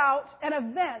about an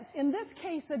event, in this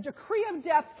case, a decree of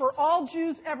death for all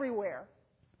Jews everywhere.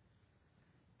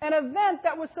 An event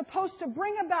that was supposed to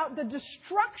bring about the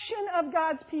destruction of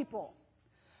God's people.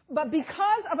 But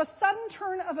because of a sudden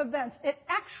turn of events, it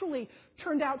actually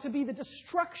turned out to be the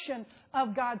destruction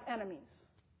of God's enemies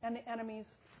and the enemies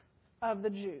of the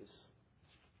Jews.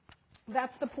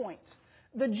 That's the point.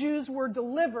 The Jews were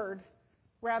delivered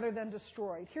rather than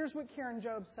destroyed. Here's what Karen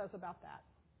Jobes says about that.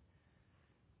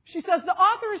 She says, the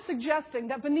author is suggesting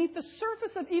that beneath the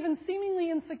surface of even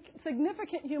seemingly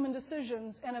insignificant human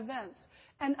decisions and events,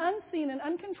 an unseen and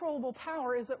uncontrollable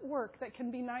power is at work that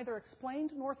can be neither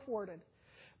explained nor thwarted.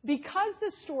 Because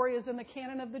this story is in the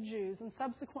canon of the Jews and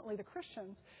subsequently the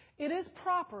Christians, it is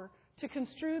proper to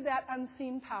construe that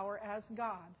unseen power as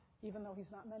God, even though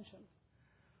he's not mentioned.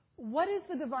 What is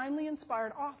the divinely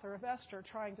inspired author of Esther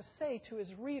trying to say to his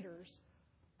readers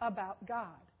about God?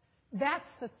 That's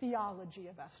the theology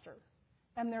of Esther.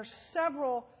 And there's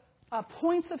several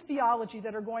points of theology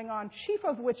that are going on, chief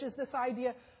of which is this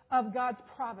idea of God's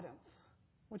providence,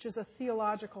 which is a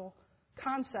theological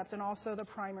concept and also the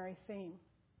primary theme.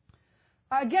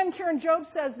 Again, Karen Jobes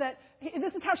says that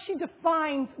this is how she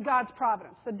defines God's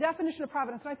providence, the definition of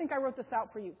providence, and I think I wrote this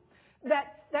out for you.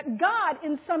 That God,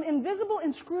 in some invisible,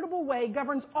 inscrutable way,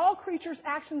 governs all creatures'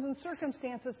 actions and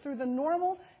circumstances through the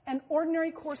normal and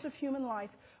ordinary course of human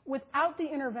life without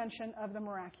the intervention of the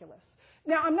miraculous.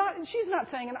 Now, she's not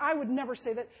saying, and I would never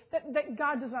say that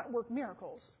God does not work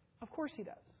miracles. Of course he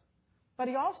does. But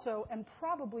he also, and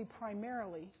probably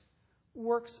primarily,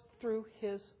 works through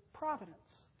his providence.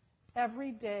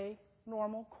 Everyday,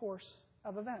 normal course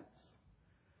of events.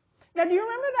 Now, do you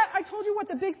remember that I told you what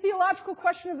the big theological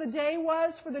question of the day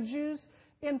was for the Jews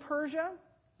in Persia?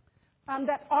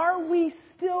 That are we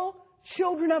still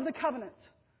children of the covenant?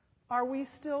 Are we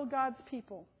still God's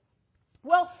people?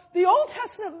 Well, the Old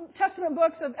Testament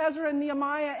books of Ezra and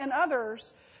Nehemiah and others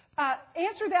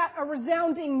answer that a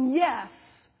resounding yes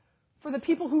for the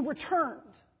people who returned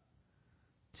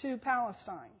to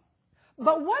Palestine.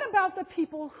 But what about the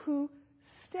people who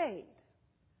stayed?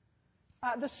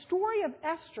 The story of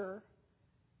Esther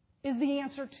is the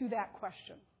answer to that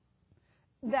question.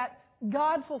 That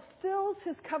God fulfills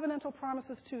his covenantal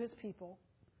promises to his people,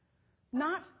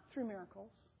 not through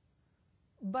miracles,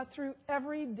 but through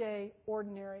everyday,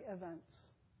 ordinary events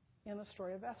in the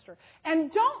story of Esther.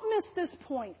 And don't miss this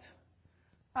point.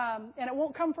 And it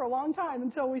won't come for a long time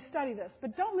until we study this.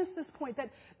 But don't miss this point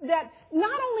that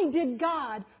not only did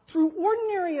God, through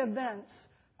ordinary events,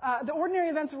 the ordinary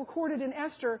events recorded in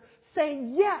Esther, say,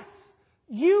 yes,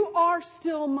 you are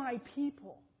still my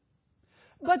people.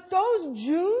 But those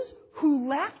Jews who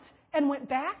left and went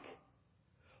back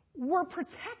were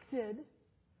protected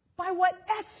by what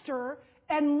Esther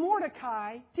and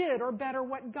Mordecai did, or better,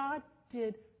 what God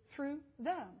did through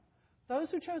them. Those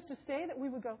who chose to stay, that we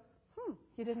would go,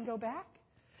 you didn't go back?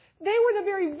 They were the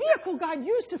very vehicle God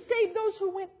used to save those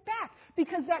who went back,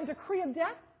 because that decree of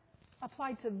death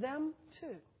applied to them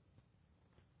too.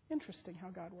 Interesting how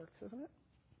God works, isn't it?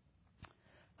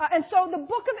 And so the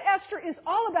book of Esther is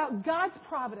all about God's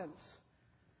providence.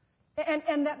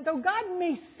 And that though God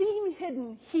may seem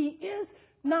hidden, he is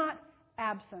not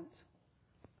absent.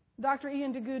 Dr.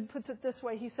 Ian DeGood puts it this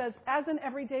way. He says, as in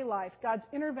everyday life, God's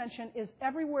intervention is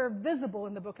everywhere visible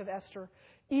in the book of Esther,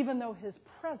 even though his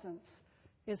presence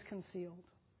is concealed.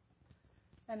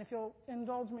 And if you'll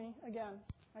indulge me again,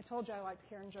 I told you I liked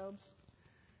Karen Jobes.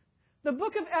 The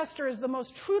book of Esther is the most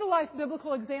true-to-life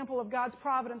biblical example of God's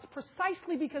providence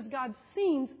precisely because God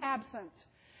seems absent.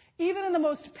 Even in the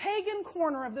most pagan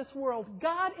corner of this world,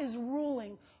 God is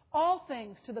ruling all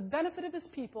things to the benefit of his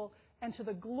people and to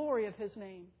the glory of his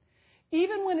name.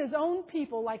 Even when his own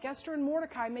people, like Esther and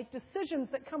Mordecai, make decisions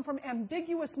that come from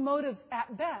ambiguous motives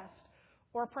at best,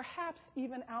 or perhaps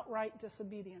even outright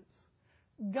disobedience,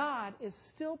 God is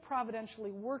still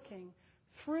providentially working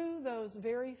through those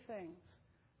very things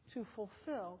to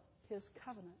fulfill His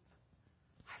covenant.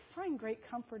 I find great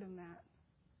comfort in that.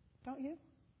 Don't you?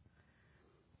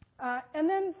 And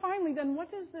then finally,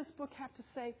 what does this book have to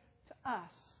say to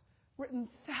us, written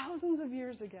thousands of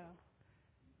years ago,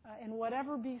 in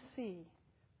whatever BC?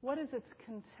 What is its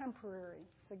contemporary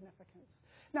significance?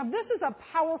 Now, this is a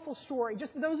powerful story.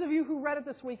 Just those of you who read it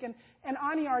this week, and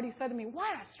Ani already said to me,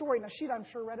 what a story. Now, she'd, I'm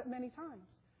sure, read it many times.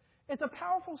 It's a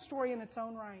powerful story in its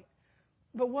own right.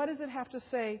 But what does it have to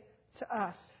say to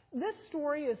us? This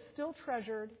story is still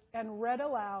treasured and read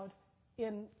aloud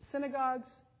in synagogues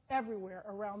everywhere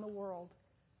around the world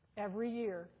every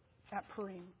year at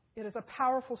Purim. It is a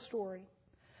powerful story.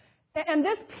 And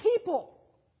this people,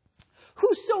 who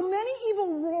so many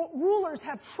evil rulers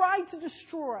have tried to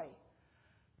destroy,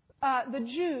 the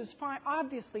Jews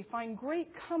obviously find great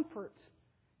comfort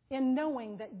in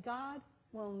knowing that God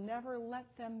will never let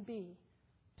them be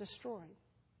destroyed.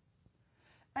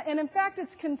 And in fact,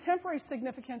 its contemporary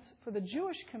significance for the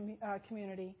Jewish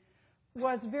community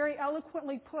was very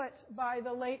eloquently put by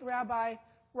the late Rabbi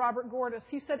Robert Gordis.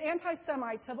 He said,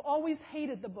 anti-Semites have always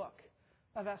hated the book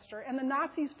of Esther, and the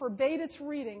Nazis forbade its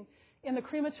reading in the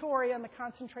crematoria and the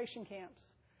concentration camps.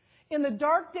 In the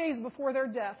dark days before their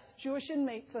deaths, Jewish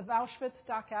inmates of Auschwitz,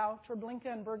 Dachau,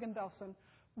 Treblinka, and Bergen-Belsen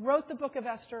wrote the book of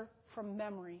Esther from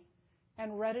memory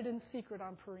and read it in secret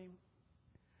on Purim.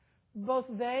 Both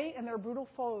they and their brutal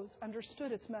foes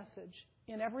understood its message.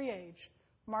 In every age,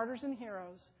 martyrs and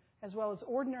heroes, as well as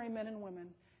ordinary men and women,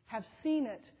 have seen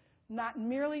it not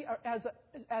merely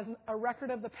as a record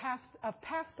of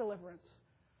past deliverance,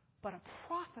 but a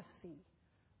prophecy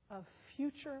of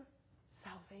future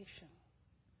salvation.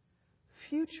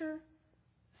 Future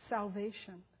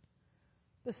salvation.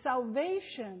 The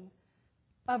salvation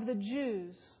of the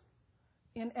Jews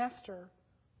in Esther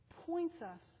points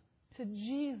us to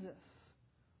Jesus,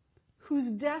 whose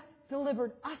death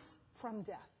delivered us from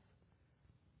death,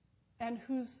 and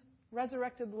whose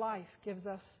resurrected life gives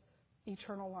us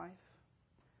eternal life.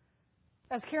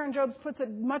 As Karen Jobes puts it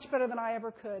much better than I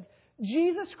ever could,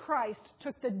 Jesus Christ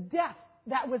took the death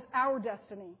that was our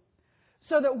destiny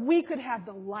so that we could have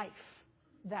the life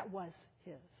that was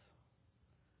His.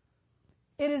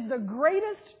 It is the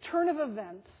greatest turn of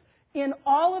events in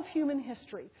all of human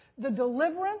history. The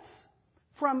deliverance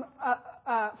from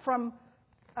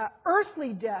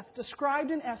earthly death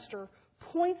described in Esther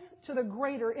points to the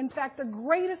greater, in fact, the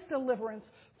greatest deliverance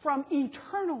from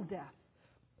eternal death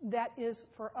that is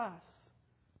for us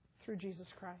through Jesus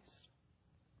Christ.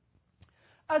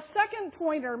 A second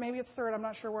point, or maybe it's third, I'm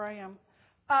not sure where I am,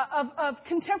 of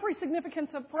contemporary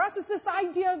significance for us is this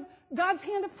idea of God's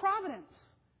hand of providence.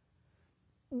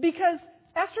 Because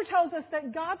Esther tells us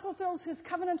that God fulfills His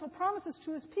covenantal promises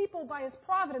to His people by His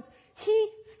providence. He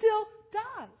still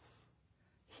does.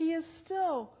 He is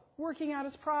still working out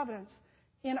His providence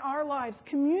in our lives,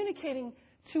 communicating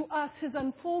to us His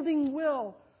unfolding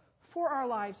will for our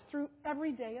lives through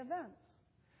everyday events.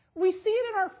 We see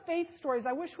it in our faith stories.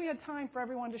 I wish we had time for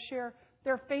everyone to share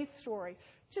their faith story.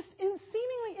 Just in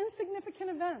seemingly insignificant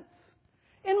events.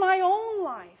 In my own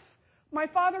life, my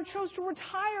father chose to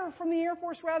retire from the Air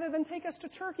Force rather than take us to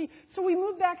Turkey. So we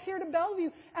moved back here to Bellevue.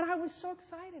 And I was so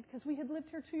excited because we had lived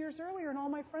here 2 years earlier and all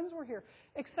my friends were here.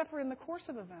 Except for in the course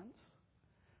of events,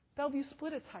 Bellevue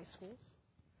split its high schools.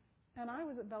 And I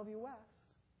was at Bellevue West.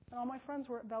 And all my friends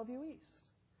were at Bellevue East.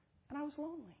 And I was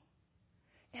lonely.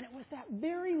 And it was that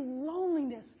very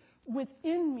loneliness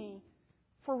within me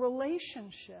for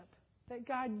relationship that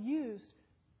God used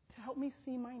to help me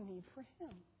see my need for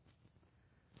Him.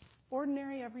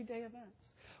 Ordinary, everyday events.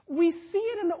 We see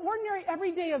it in the ordinary,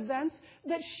 everyday events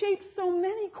that shape so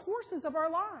many courses of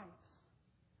our lives.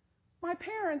 My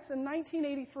parents in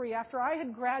 1983, after I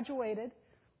had graduated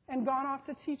and gone off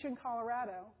to teach in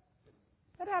Colorado,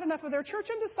 had had enough of their church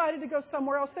and decided to go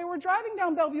somewhere else. They were driving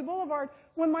down Bellevue Boulevard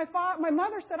when my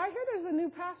mother said, I hear there's a new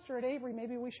pastor at Avery.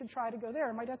 Maybe we should try to go there.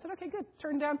 And my dad said, okay, good.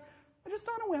 Turned down, just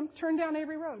on a whim, turned down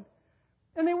Avery Road.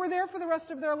 And they were there for the rest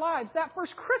of their lives. That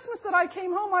first Christmas that I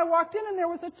came home, I walked in and there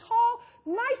was a tall,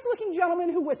 nice-looking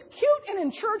gentleman who was cute and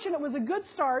in church, and it was a good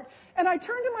start. And I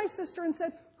turned to my sister and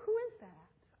said, who is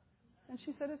that? And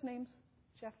she said, his name's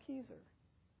Jeff Keyser.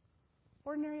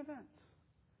 Ordinary events.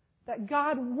 That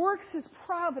God works His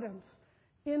providence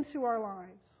into our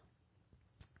lives.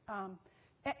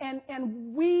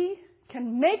 And we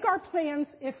can make our plans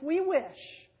if we wish,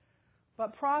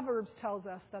 but Proverbs tells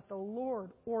us that the Lord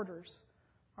orders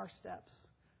our steps.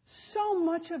 So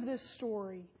much of this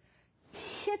story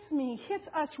hits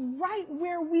us right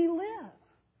where we live.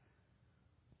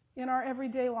 in our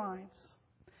everyday lives.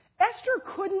 Esther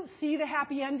couldn't see the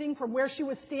happy ending from where she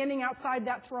was standing outside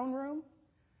that throne room,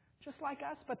 just like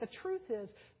us, but the truth is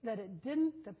that it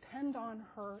didn't depend on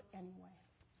her anyway.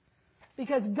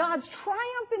 Because God's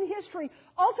triumph in history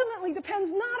ultimately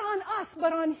depends not on us,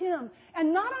 but on Him.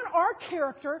 And not on our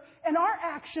character and our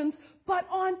actions, but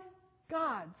on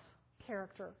God's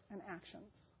character and actions.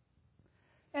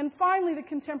 And finally, the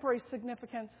contemporary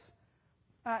significance,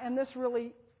 and this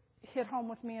really hit home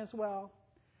with me as well,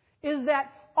 is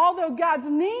that although God's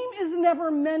name is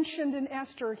never mentioned in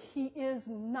Esther, He is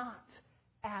not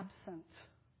absent.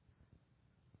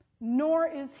 Nor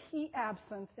is He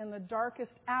absent in the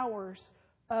darkest hours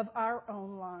of our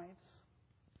own lives.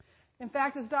 In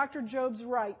fact, as Dr. Jobs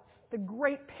writes, the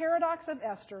great paradox of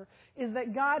Esther is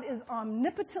that God is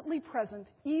omnipotently present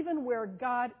even where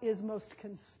God is most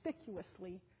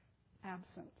conspicuously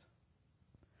absent.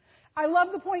 I love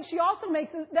the point she also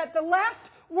makes that the last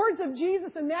words of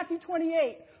Jesus in Matthew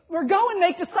 28 were, "Go and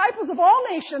make disciples of all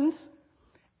nations,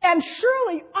 and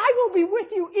surely I will be with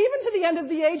you even to the end of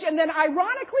the age." And then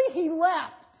ironically, He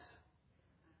left.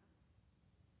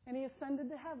 And He ascended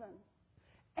to heaven.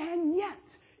 And yet,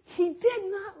 He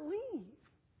did not leave.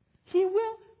 He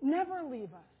will never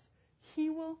leave us. He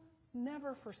will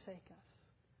never forsake us.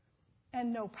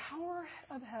 And no power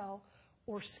of hell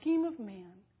or scheme of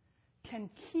man can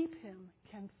keep Him,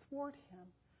 can thwart Him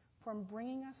from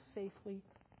bringing us safely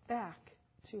back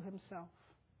to Himself.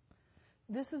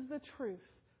 This is the truth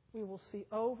we will see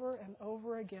over and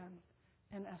over again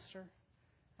in Esther.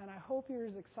 And I hope you're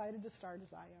as excited to start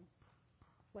as I am.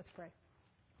 Let's pray.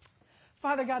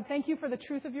 Father God, thank You for the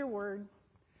truth of Your word.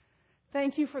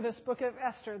 Thank You for this book of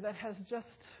Esther that has just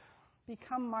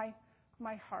become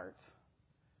my heart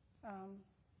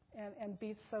and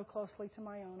beats so closely to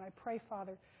my own. I pray,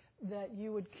 Father, that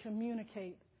You would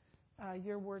communicate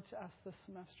Your word to us this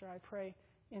semester. I pray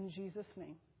in Jesus'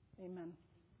 name. Amen.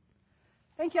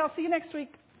 Thank you. I'll see you next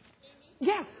week.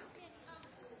 Yes.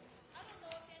 I don't know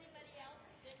if anybody else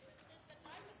is interested, but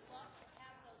I would love to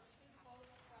have those two quotes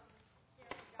from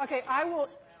Sarah. Okay, I will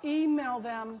email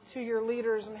them to your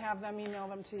leaders and have them email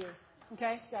them to you.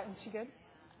 Okay? Is she good?